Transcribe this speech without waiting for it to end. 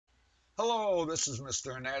Hello, this is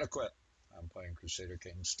Mr. Inadequate. I'm playing Crusader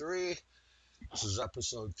Kings 3. This is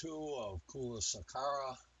episode 2 of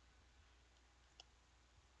Kulasekara.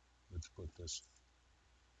 Let's put this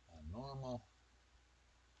on normal.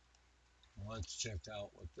 And let's check out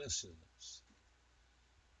what this is.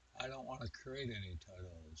 I don't want to create any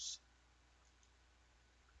titles.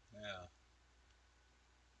 Yeah.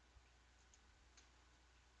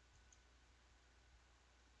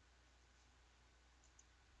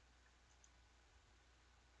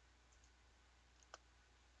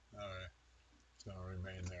 Alright. It's going to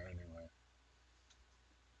remain there anyway.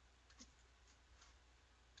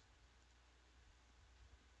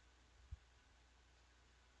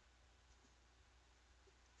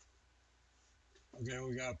 Okay,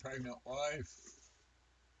 we got a pregnant wife.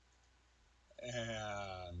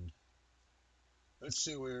 And let's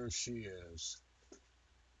see where she is.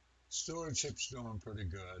 Stewardship's doing pretty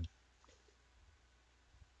good.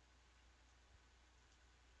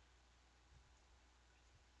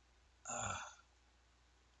 Ah,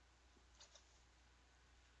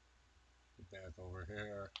 get back over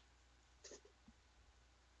here.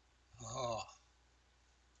 Oh,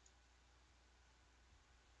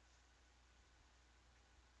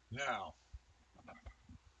 now,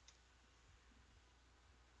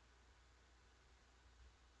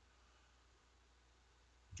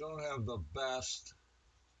 don't have the best.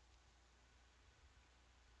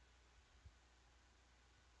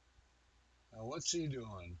 Now, what's he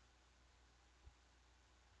doing?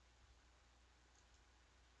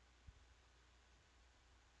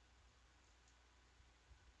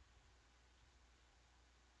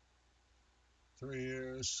 Three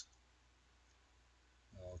years.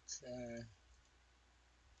 Okay.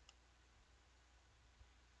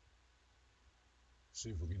 See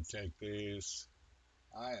if we can take these.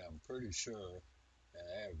 I am pretty sure that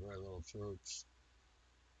I have very little troops.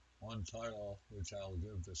 One title, which I'll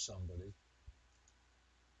give to somebody.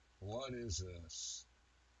 What is this?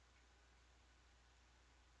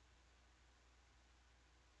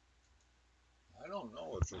 I don't know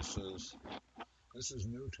what this is. This is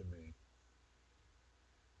new to me.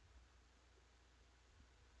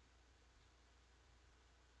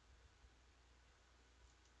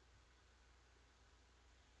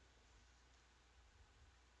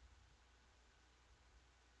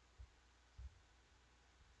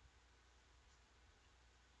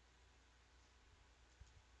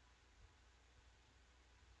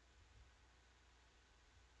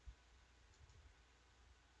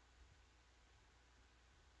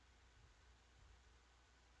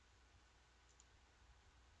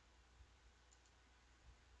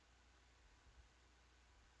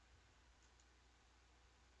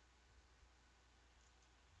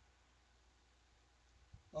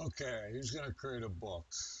 Okay, he's going to create a book.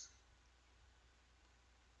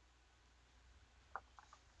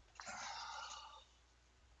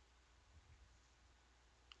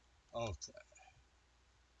 Okay.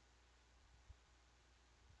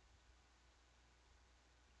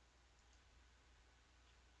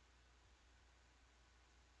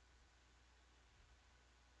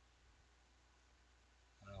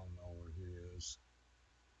 I don't know where he is,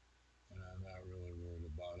 and I'm not really worried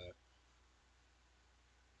about it.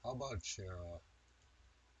 How about Shara?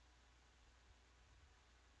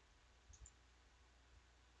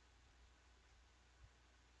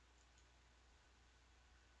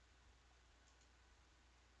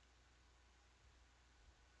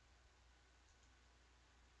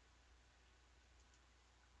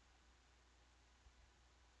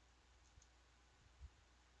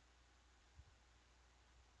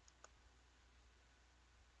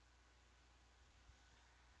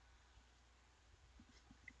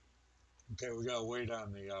 Okay, we got to wait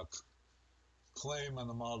on the claim on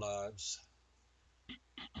the Maldives.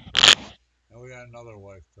 And we got another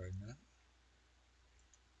wife pregnant.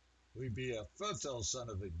 We be a fertile son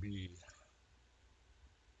of a bee.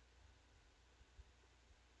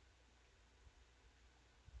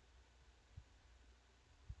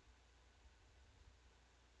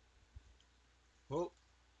 Oh,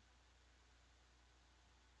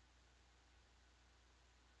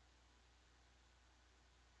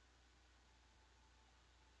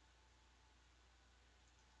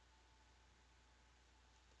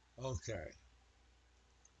 okay.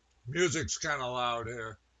 Music's kind of loud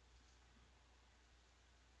here.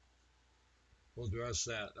 We'll address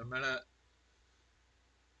that in a minute.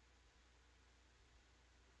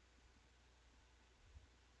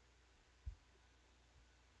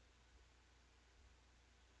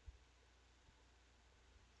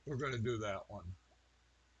 We're going to do that one.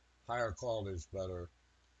 Higher quality is better.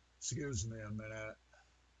 Excuse me a minute.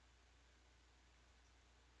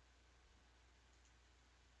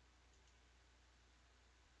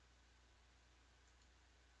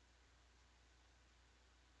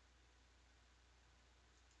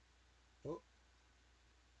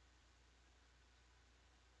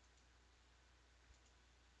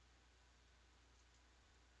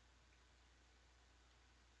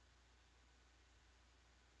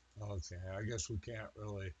 Okay, I guess we can't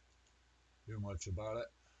really do much about it.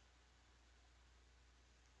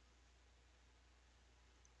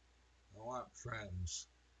 I want friends.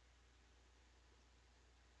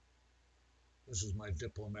 This is my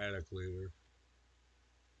diplomatic leader.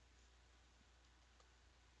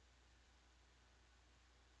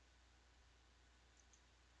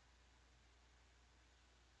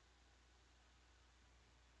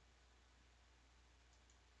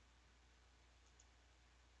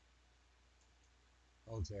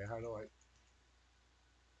 Okay, how do I?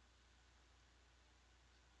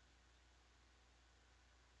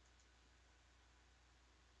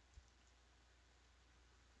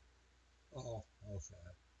 Oh, okay.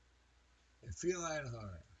 A feline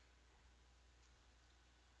hunter.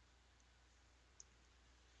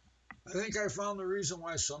 I think I found the reason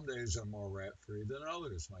why some days are more rat free than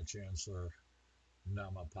others, my Chancellor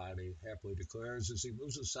Namapati happily declares as he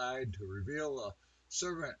moves aside to reveal a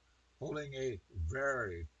servant holding a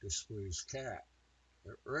very displeased cat.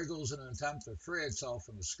 It wriggles in an attempt to free itself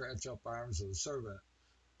from the scratch up arms of the servant,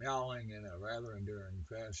 meowing in a rather endearing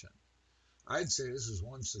fashion. I'd say this is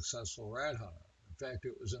one successful rat hunter. In fact,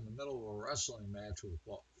 it was in the middle of a wrestling match with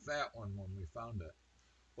a fat one when we found it.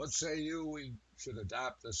 What say you we should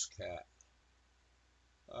adopt this cat?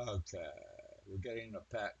 Okay, we're getting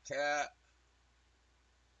a pet cat.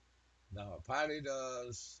 Now a potty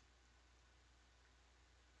does.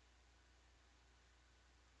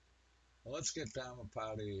 Well, let's get down a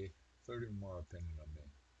potty 30 more opinion of me.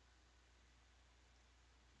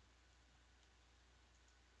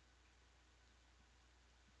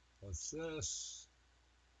 What's this?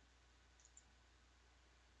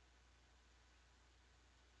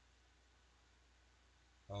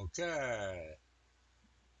 Okay.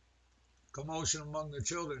 Commotion among the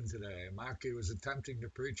children today. Maki was attempting to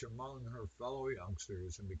preach among her fellow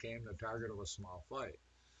youngsters and became the target of a small fight.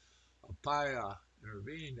 Apaya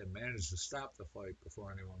intervened and managed to stop the fight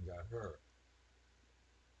before anyone got hurt.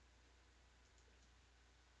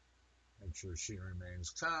 Make sure she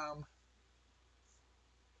remains calm.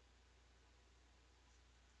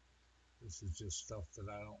 This is just stuff that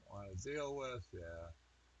I don't want to deal with.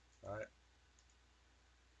 Yeah, right.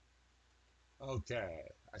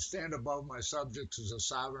 Okay. I stand above my subjects as a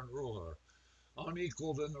sovereign ruler,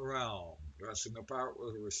 unequaled in the realm. Dressing apart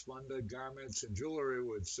with resplendent garments and jewelry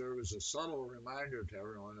would serve as a subtle reminder to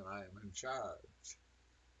everyone that I am in charge.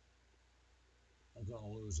 I'm going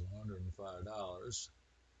to lose $105.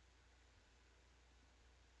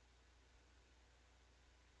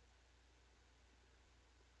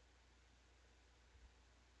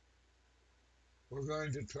 We're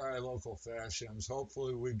going to try local fashions.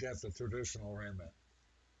 Hopefully, we get the traditional raiment.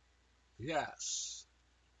 Yes,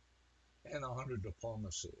 and 100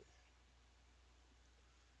 diplomacy.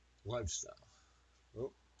 Lifestyle.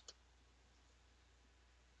 Oh,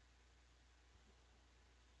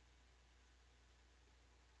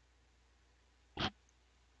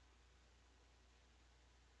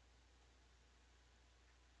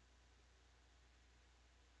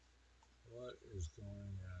 what is going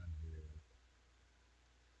on here?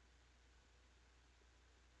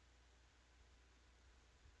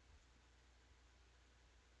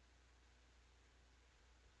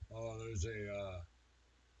 Oh, there's a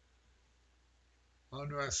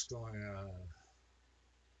unrest going on.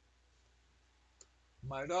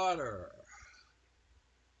 My daughter.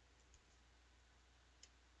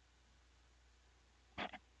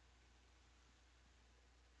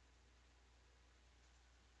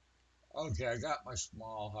 Okay, I got my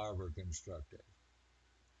small harbor constructed.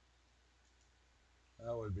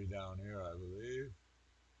 That would be down here, I believe.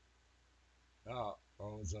 Oh,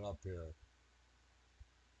 or was it up here?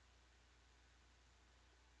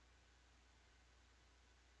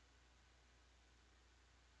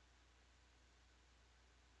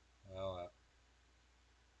 Well,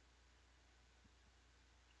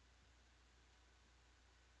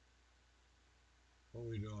 what are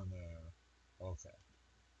we doing there? Okay.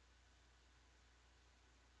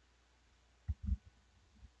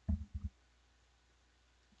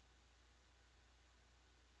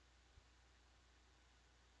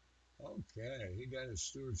 Okay, he got his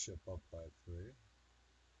stewardship up by 3.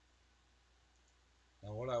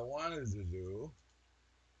 Now, what I wanted to do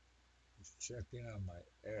is check in on my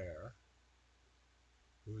heir,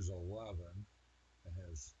 who's 11 and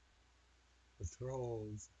has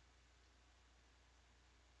betrothed.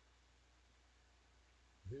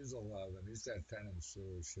 He's 11. He's got 10 in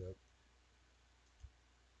stewardship.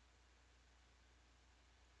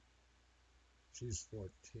 She's 14.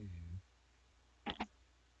 And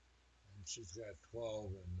she's got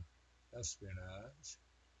 12 in espionage.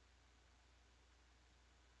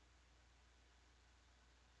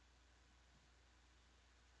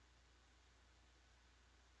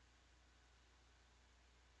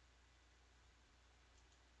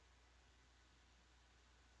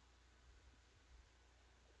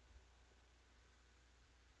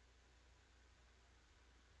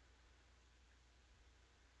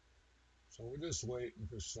 So we're just waiting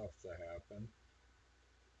for stuff to happen.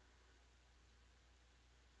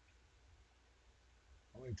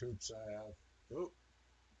 How many troops I have? Oh,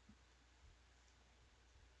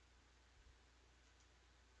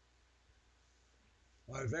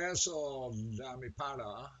 my vassal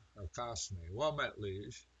Damipada accosts me. Well met,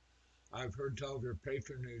 liege. I've heard tell of your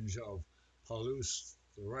patronage of Paulus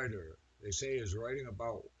the writer. They say he is writing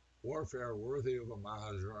about warfare worthy of a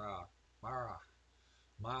Mahara,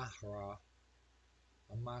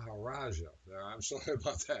 a Maharaja. There, I'm sorry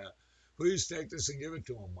about that. Please take this and give it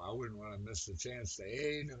to him. I wouldn't want to miss the chance to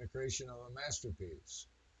aid in the creation of a masterpiece.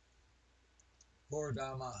 Poor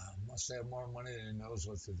Dama must have more money than he knows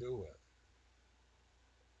what to do with.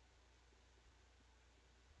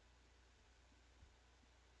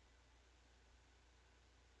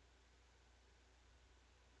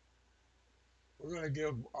 We're going to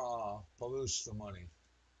give Paulus the money.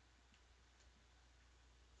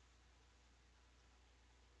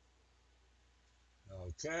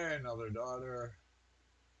 Okay, another daughter.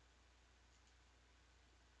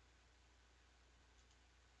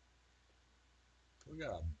 We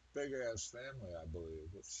got a big ass family, I believe.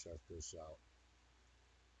 Let's check this out.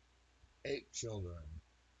 8 children.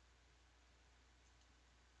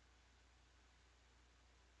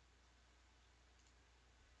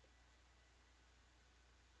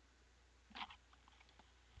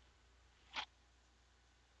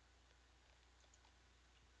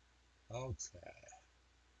 Okay.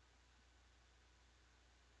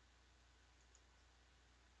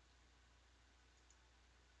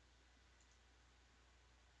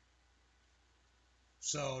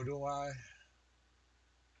 So, do I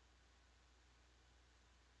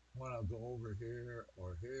want to go over here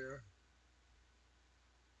or here?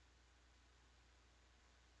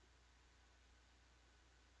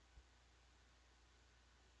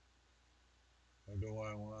 Or do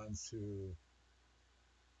I want to?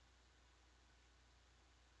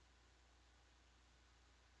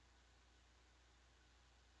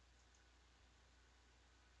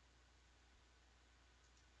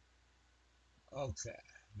 Okay.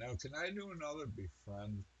 Now, can I do another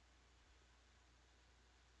befriend?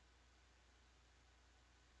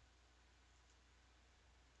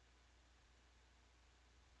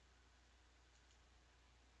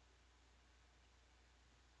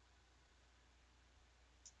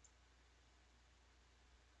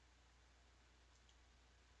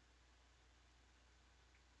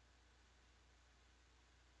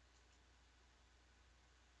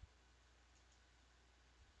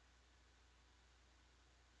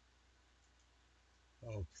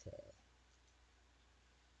 Okay.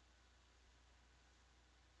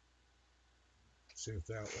 See if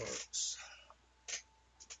that works.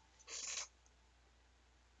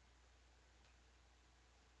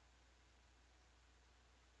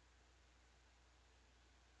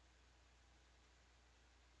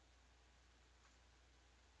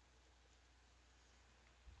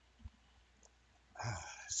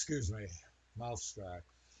 Excuse me. Mouth dry.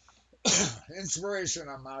 Inspiration,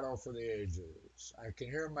 a motto for the ages. I can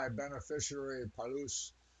hear my beneficiary,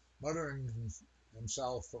 Paulus, muttering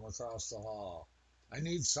himself from across the hall. I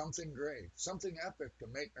need something great, something epic to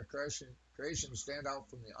make the creation stand out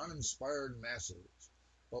from the uninspired masses.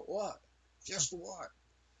 But what? Just what?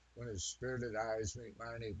 When his spirited eyes meet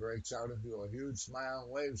mine, he breaks out into a huge smile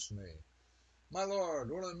and waves to me. My lord,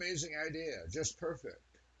 what an amazing idea! Just perfect.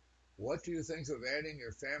 What do you think of adding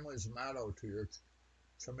your family's motto to your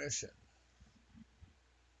commission?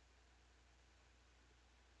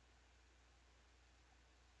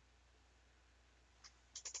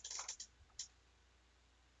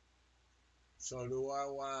 So, do I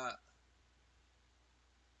want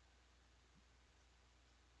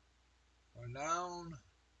renown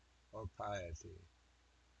or piety?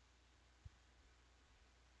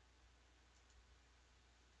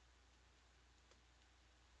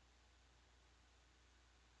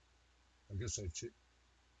 I guess okay,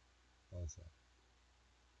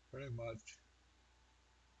 pretty much.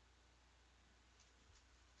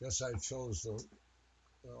 Guess I chose the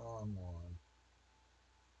wrong one.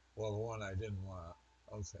 Well, the one I didn't want.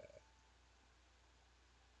 Okay,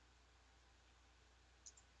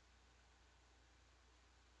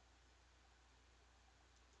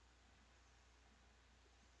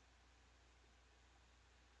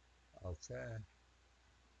 okay.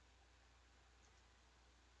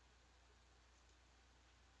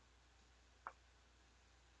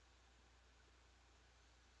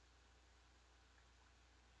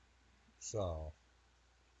 So,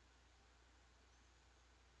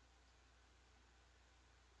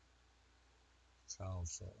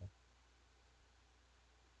 council.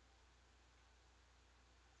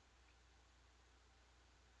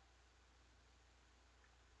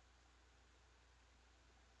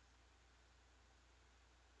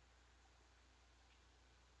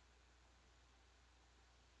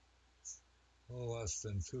 A little less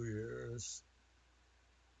than 2 years.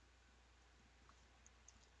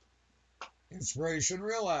 Inspiration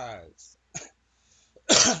realized.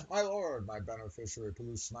 My lord, my beneficiary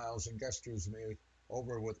Toulouse smiles and gestures me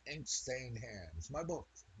over with ink-stained hands. My book,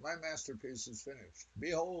 my masterpiece is finished.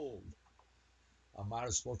 Behold, a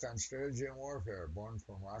modest book on strategy and warfare, born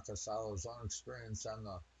from Rakasala's own experience on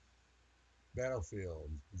the battlefield.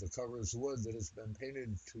 The cover is wood that has been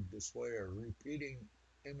painted to display a repeating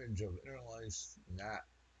image of interlaced knot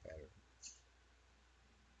pattern.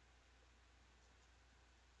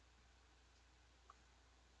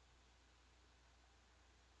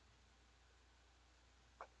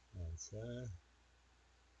 Okay.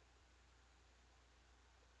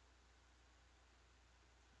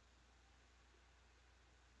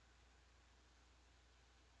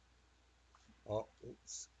 Oh,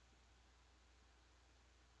 oops.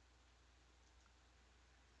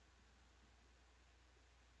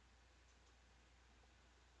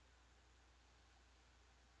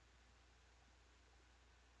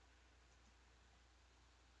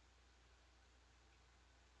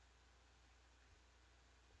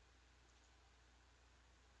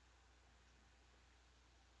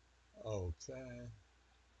 Okay.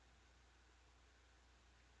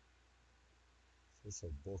 It's a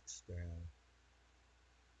book stand.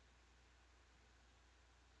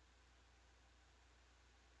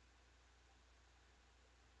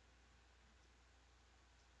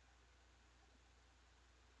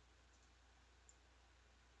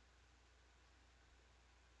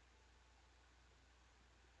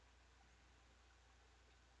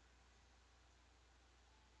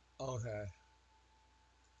 Okay.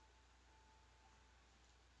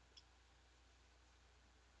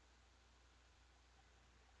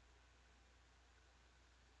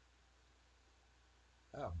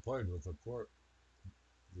 I haven't played with the port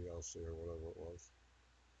DLC or whatever it was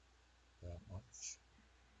that much.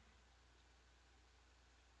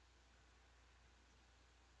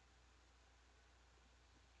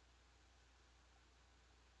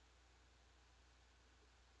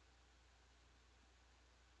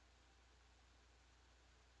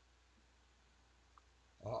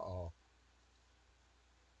 Uh-oh.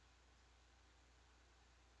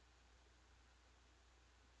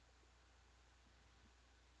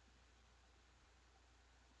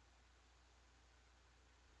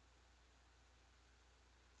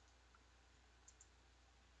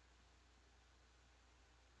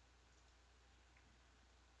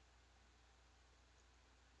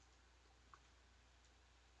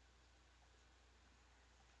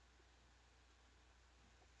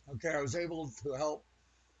 Okay, I was able to help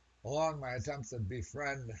along my attempt to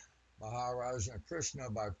befriend Maharaja Krishna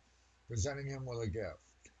by presenting him with a gift.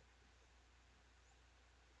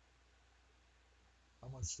 How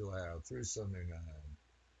much do I have? 379.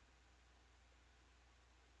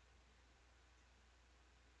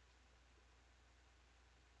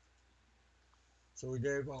 So we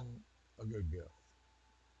gave him a good gift.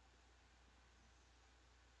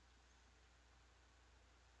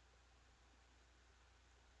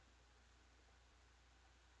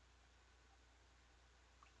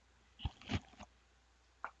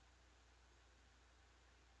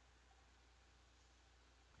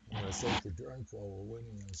 I'm gonna take a drink while we're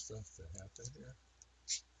waiting on stuff to happen here.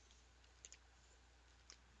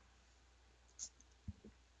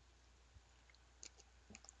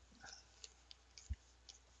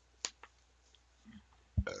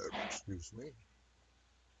 Excuse me.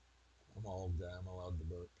 I'm all guy. I'm allowed to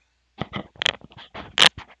burp.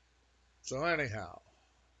 So anyhow,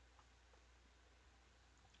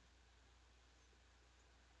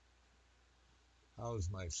 how's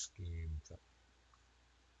my scheme?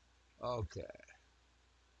 Okay,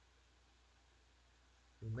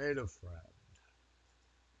 we made a friend.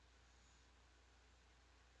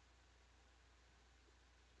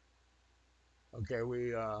 Okay,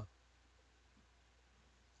 we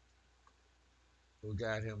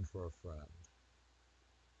got him for a friend.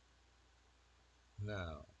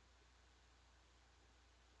 Now,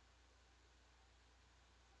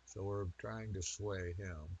 so we're trying to sway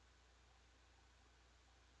him.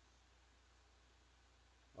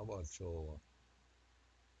 How about Chola?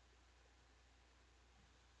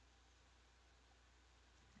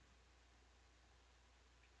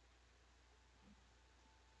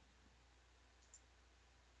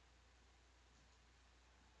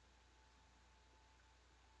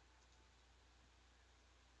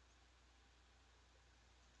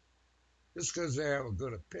 Just because they have a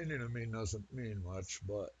good opinion of me doesn't mean much,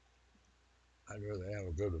 but I'd rather have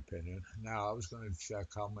a good opinion. Now, I was going to check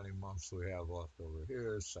how many months we have left over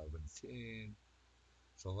here 17,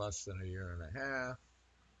 so less than a year and a half.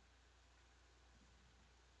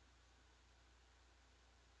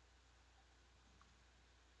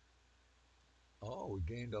 Oh, we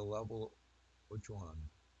gained a level. Which one?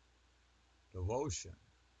 Devotion,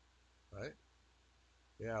 right?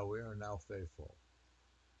 Yeah, we are now faithful.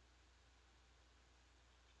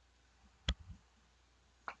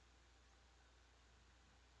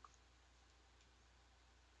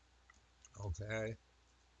 Okay.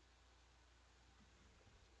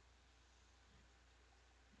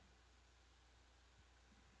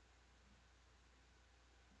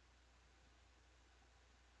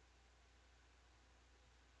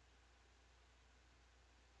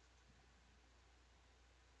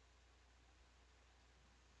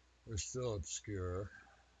 We're still obscure.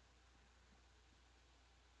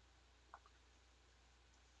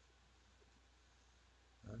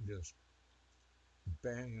 I'm just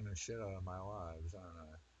banging the shit out of my lives, aren't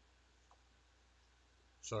I?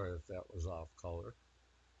 Sorry if that was off color.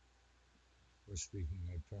 We're speaking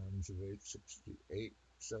in terms of 868,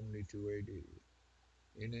 72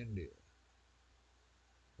 AD in India,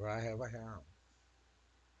 where I have a harem.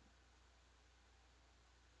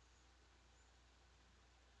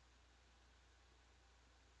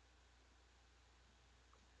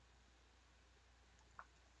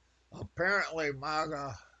 Apparently,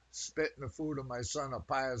 Maga spit in the food of my son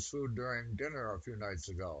Apaya's food during dinner a few nights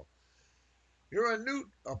ago. You're a newt,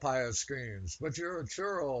 Apaya screams, but you're a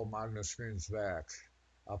churro, Magna screams back.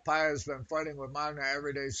 Apaya's been fighting with Magna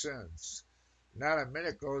every day since. Not a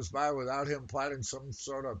minute goes by without him plotting some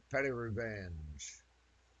sort of petty revenge.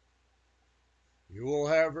 You will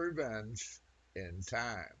have revenge in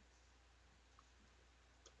time.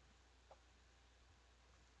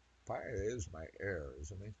 Apaya is my heir,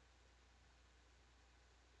 isn't he?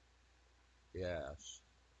 Yes.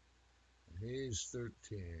 He's 13.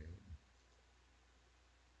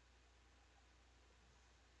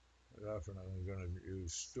 We're definitely going to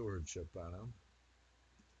use stewardship on him.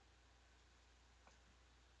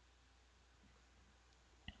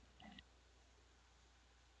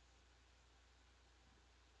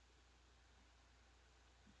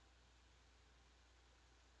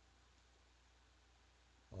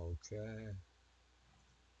 Okay.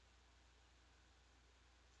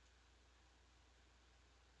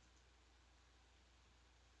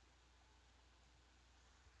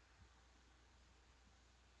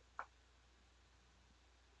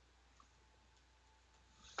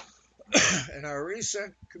 In our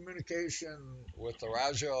recent communication with the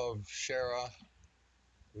Raja of Shera,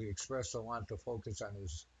 we expressed a want to focus on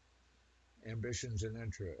his ambitions and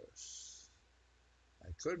interests. I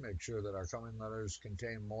could make sure that our coming letters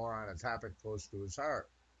contain more on a topic close to his heart.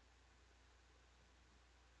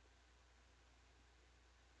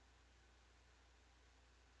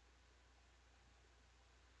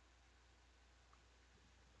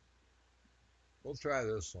 We'll try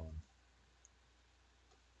this one.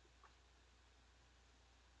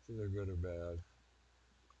 It's either good or bad.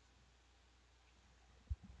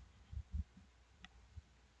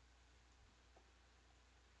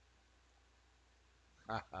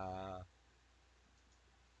 Ha ha.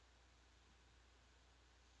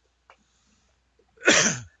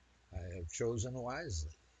 I have chosen wisely.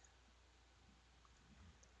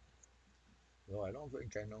 Though I don't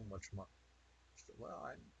think I know much more.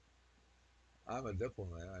 Well, I'm a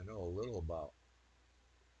diplomat. I know a little about.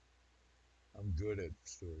 I'm good at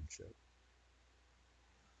stewardship.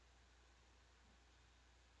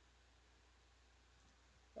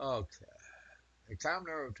 Okay. A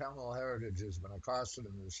commoner of Tamil heritage has been accosted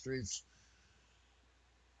in the streets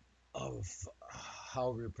of,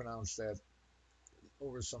 however you pronounce that,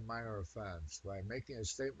 over some minor offense. By making a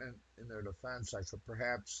statement in their defense, I could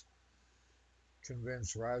perhaps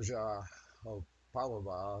convince Raja of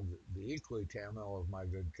Pallava, the equally Tamil, of my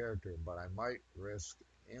good character, but I might risk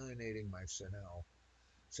alienating my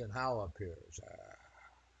Sinhala peers.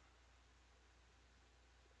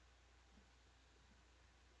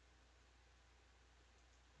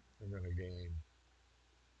 I'm going to gain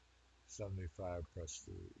 75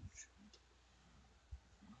 prestige.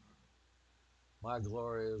 My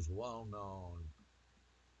glory is well known.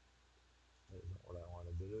 That isn't what I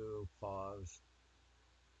wanted to do. Pause.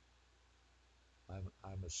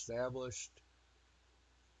 I'm established,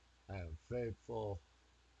 I am faithful,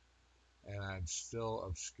 and I'm still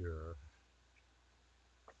obscure,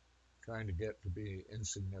 trying to get to be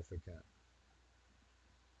insignificant.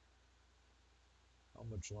 How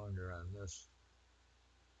much longer on this?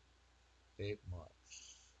 8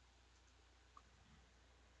 months.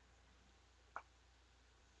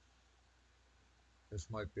 This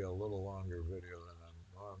might be a little longer video than I'm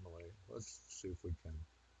normally. Let's see if we can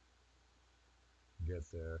get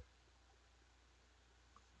there.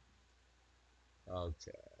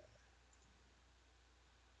 Okay.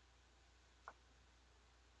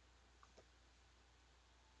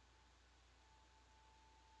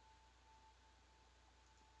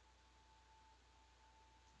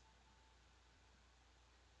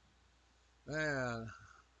 And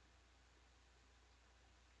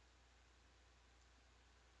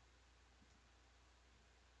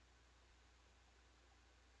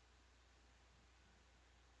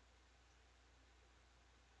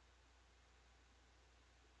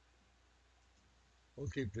we'll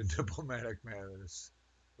keep the diplomatic matters.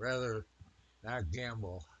 Rather not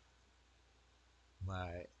gamble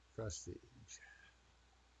my prestige.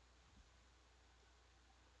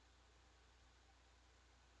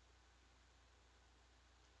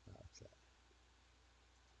 Okay,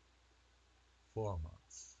 4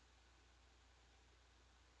 months.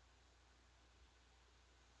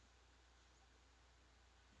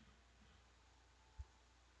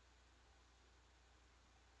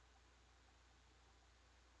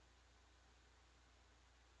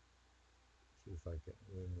 See if I can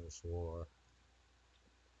win this war.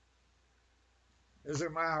 Is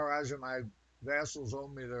it my horizon? My vassals owe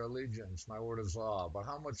me their allegiance. My word is law. But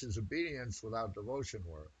how much is obedience without devotion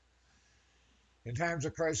worth? In times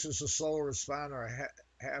of crisis, a slow response or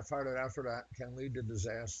a half-hearted effort can lead to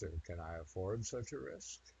disaster. Can I afford such a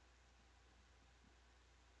risk?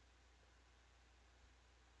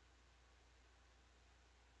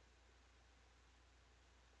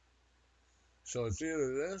 So it's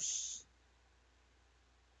either this,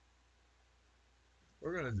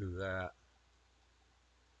 we're going to do that.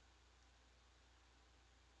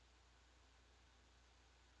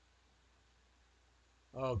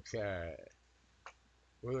 Okay.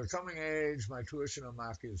 With her coming age, my tuition of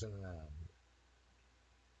Maki is at an end.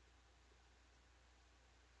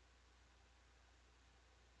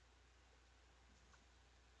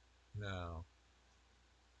 No.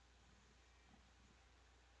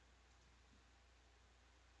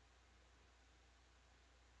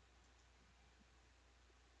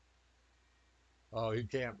 Oh, he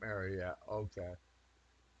can't marry yet. Okay.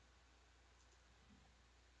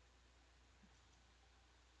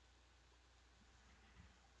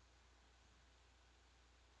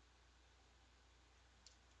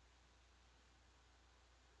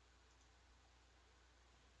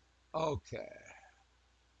 Okay.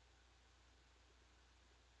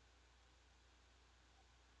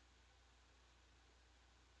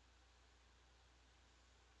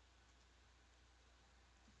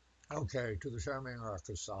 Okay, to the charming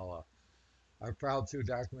Rakasala. I proud through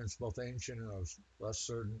documents both ancient and of less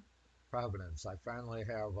certain provenance. I finally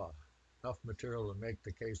have enough material to make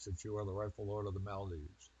the case that you are the rightful lord of the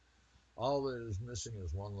Maldives. All that is missing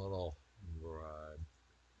is one little bribe.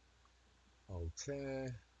 Okay.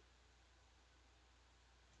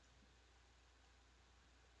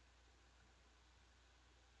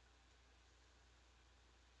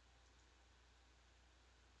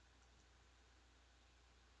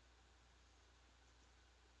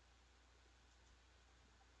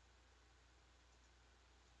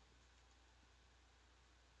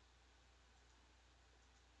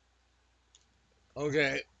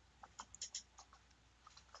 Okay.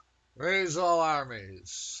 Raise all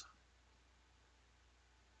armies.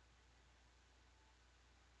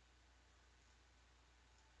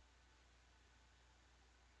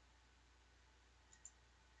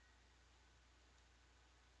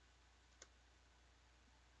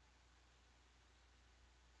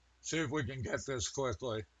 See if we can get this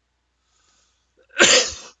quickly.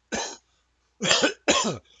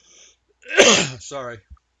 Sorry.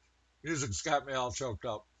 Music's got me all choked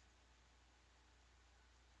up.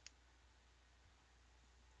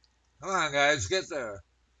 Come on, guys, get there.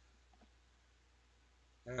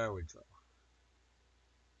 There we go.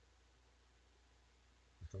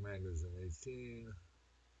 The commander's in 18.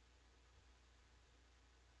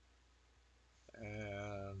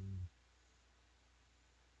 And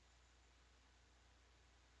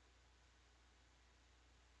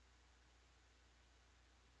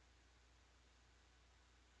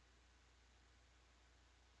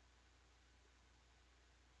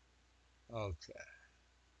okay.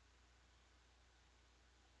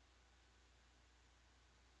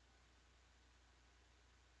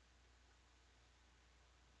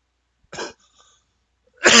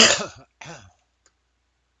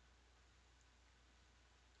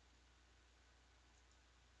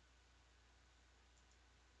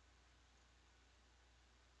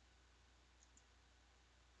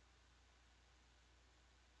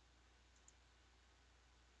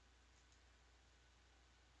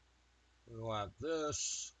 We want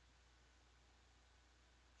this.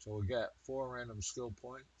 So we get 4 random skill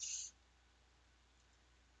points.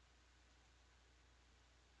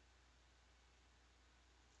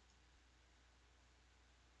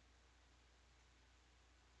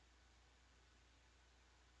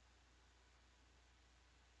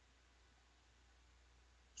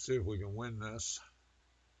 See if we can win this.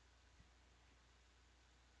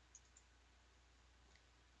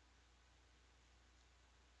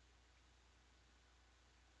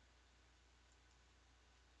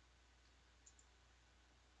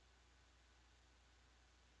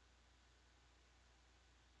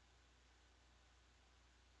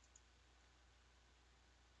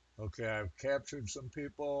 Okay, I've captured some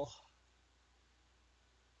people.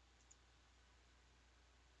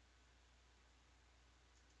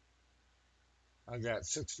 I got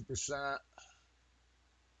 60%.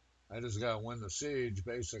 I just got to win the siege,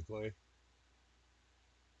 basically.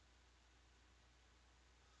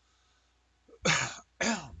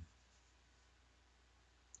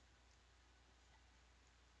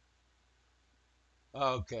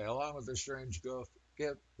 Okay, along with their strange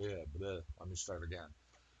let me start again.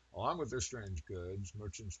 Along with their strange goods,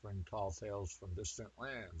 merchants bring tall tales from distant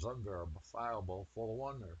lands, unverifiable, full of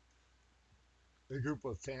wonder. A group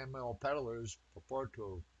of Tamil peddlers purport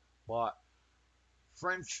to have bought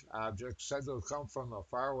French objects said to have come from the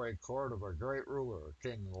faraway court of a great ruler,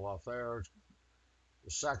 King Lothair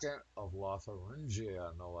II of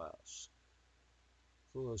Lotharingia, no less.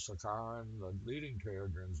 Kulasekara, the leading trader,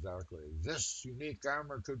 grins darkly. This unique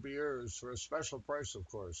armor could be yours for a special price, of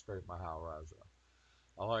course, great Maharaja.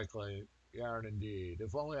 A likely yarn indeed.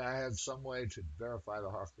 If only I had some way to verify the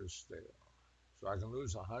hawker's sale. So I can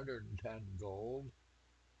lose 110 gold.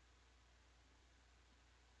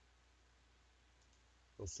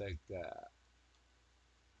 We'll take that.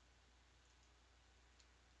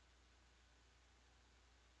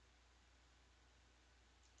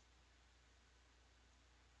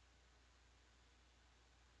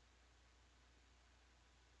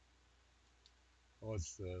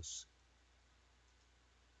 What's this?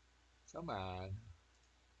 Come on.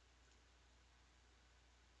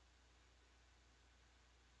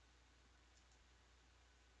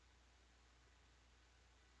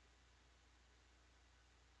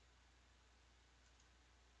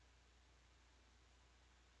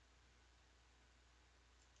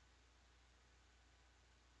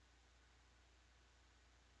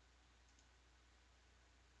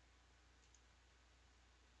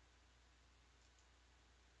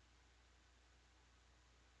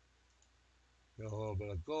 Get a little bit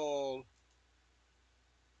of gold.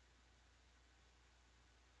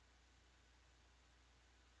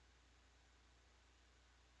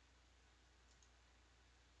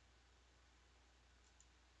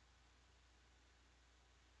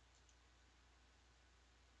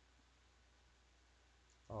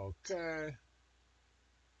 Okay.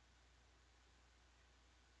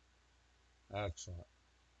 Excellent.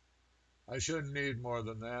 I shouldn't need more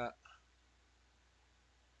than that.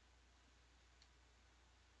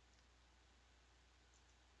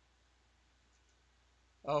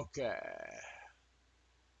 Okay.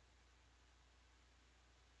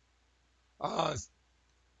 Uh,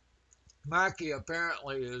 Maki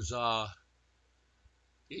apparently is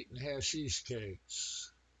eating hashish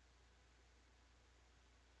cakes.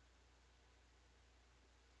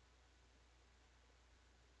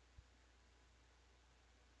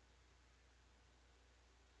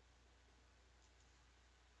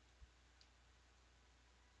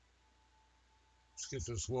 Let's get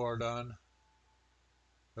this war done.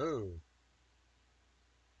 Ooh,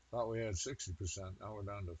 thought we had 60%. Now we're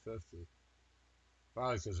down to 50.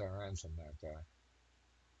 Probably because I ransomed that guy.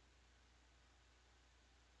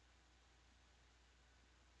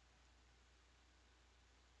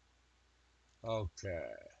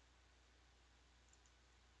 Okay.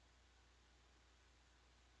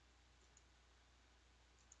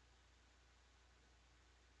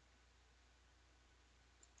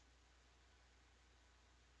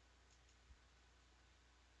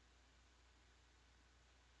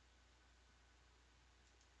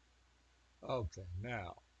 Okay.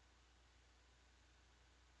 Now.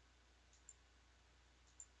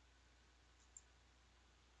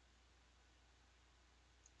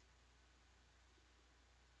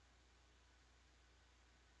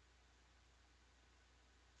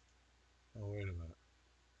 Oh, wait a minute.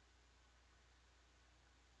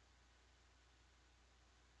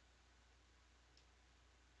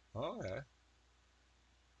 Okay.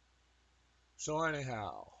 So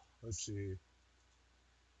anyhow, let's see.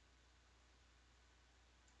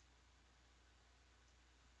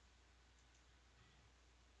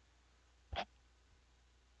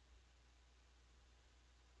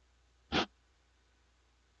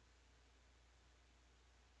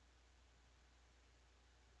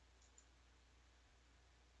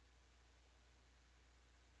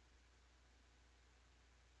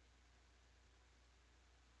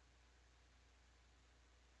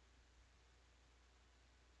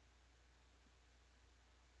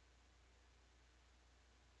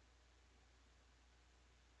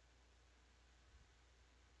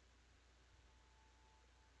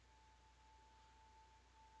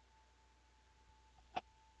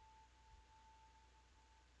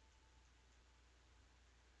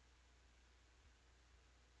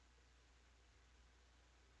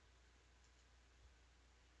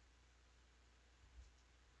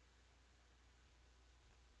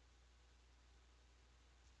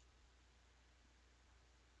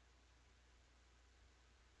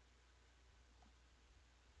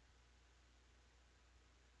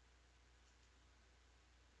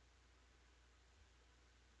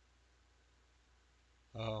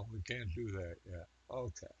 Oh, we can't do that yet.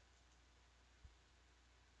 Okay.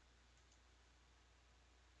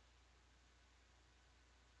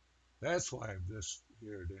 That's why this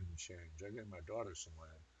here didn't change. I gave my daughter some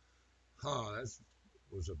land. Huh, that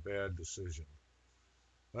was a bad decision.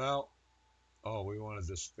 Well, oh, we want to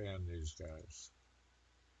disband these guys.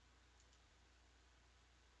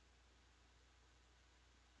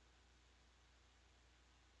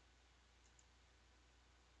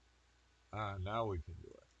 Ah, now we can do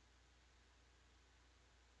it.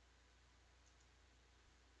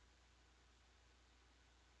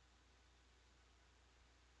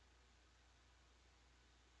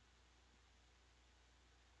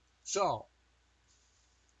 So,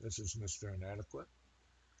 this is Mr. Inadequate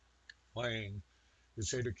playing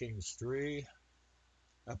Crusader Kings 3,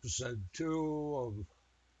 Episode 2 of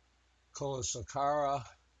Kulasekara.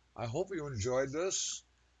 I hope you enjoyed this,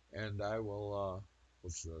 and I will,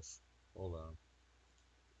 what's this? Hold on.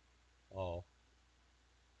 Oh,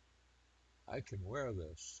 I can wear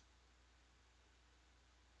this.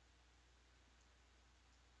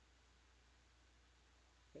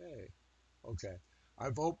 Hey, okay. I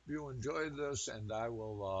hope you enjoyed this, and I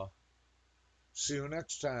will see you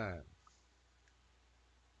next time.